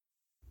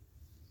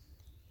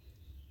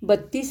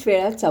32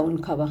 वेळा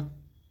चावून खावा.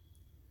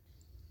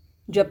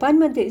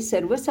 जपानमध्ये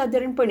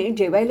सर्वसाधारणपणे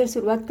जेवायला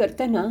सुरुवात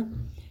करताना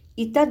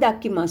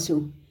इतादाकीमासू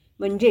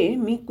म्हणजे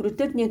मी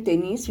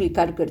कृतज्ञतेने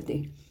स्वीकार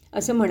करते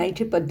असं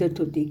म्हणायची पद्धत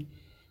होती.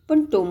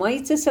 पण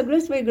तोमाईचं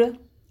सगळंच वेगळं.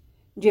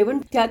 जेवण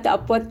त्यात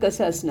अपवाद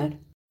कसं असणार.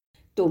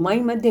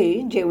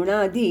 तोमाईमध्ये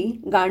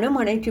जेवणाआधी गाणं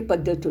म्हणायची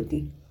पद्धत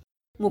होती.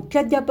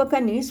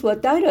 मुख्याध्यापकांनी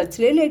स्वतः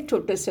रचलेलं एक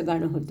छोटंसं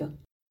गाणं होतं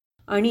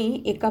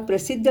आणि एका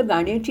प्रसिद्ध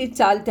गाण्याची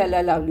चाल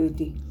त्याला लावली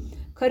होती.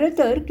 खरं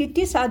तर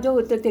किती साधं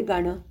होतं ते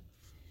गाणं.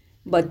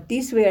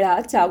 32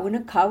 वेळा चावून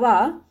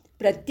खावा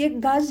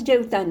प्रत्येक घास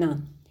जेवताना,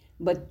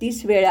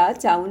 32 वेळा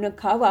चावून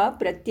खावा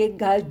प्रत्येक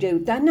घास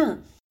जेवताना,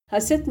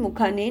 हसत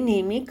मुखाने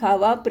नेहमी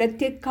खावा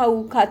प्रत्येक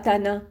खाऊ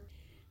खाताना.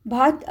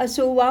 भात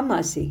असो वा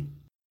मासे,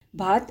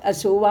 भात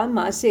असो वा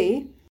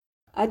मासे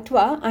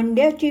अथवा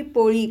अंड्याची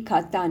पोळी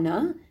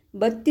खाताना,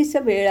 32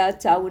 वेळा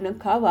चावून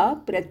खावा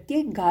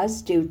प्रत्येक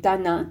घास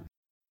जेवताना,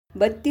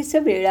 32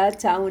 वेळा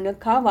चावून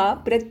खावा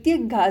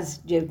प्रत्येक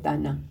घास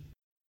जेवताना.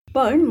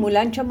 पण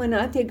मुलांच्या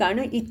मनात हे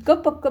गाणं इतकं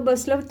पक्कं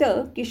बसलं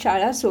होतं की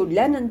शाळा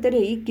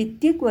सोडल्यानंतरही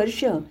कित्येक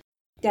वर्ष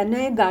त्यांना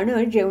हे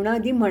गाणं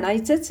जेवणाआधी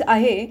म्हणायचंच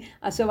आहे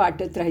असं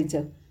वाटत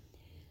राहायचं.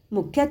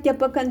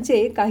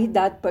 मुख्याध्यापकांचे काही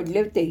दात पडले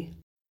होते,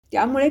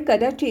 त्यामुळे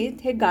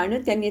कदाचित हे गाणं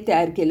त्यांनी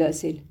तयार केलं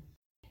असेल.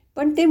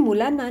 पण ते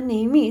मुलांना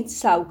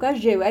नेहमीच सावकाश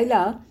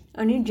जेवायला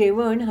आणि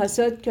जेवण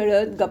हसत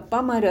खेळत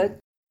गप्पा मारत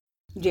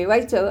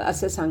जेवायचं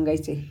असं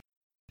सांगायचे.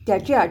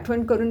 त्याची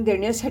आठवण करून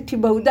देण्यासाठी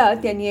बहुधा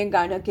त्यांनी हे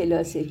गाणं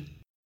केलं असेल.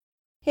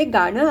 हे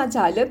गाणं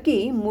झालं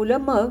की मुलं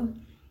मग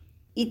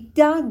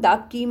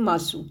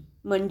इत्यादाकीमासू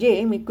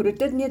म्हणजे मी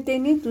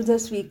कृतज्ञतेने तुझा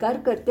स्वीकार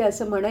करते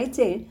असं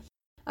म्हणायचे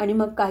आणि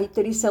मग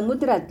काहीतरी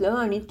समुद्रातलं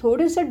आणि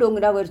थोडंसं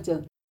डोंगरावरचं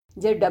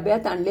जे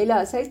डब्यात आणलेलं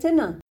असायचं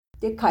ना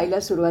ते खायला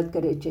सुरुवात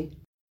करायचे.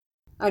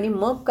 आणि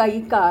मग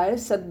काही काळ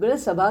सगळं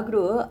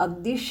सभागृह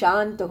अगदी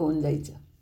शांत होऊन जायचं.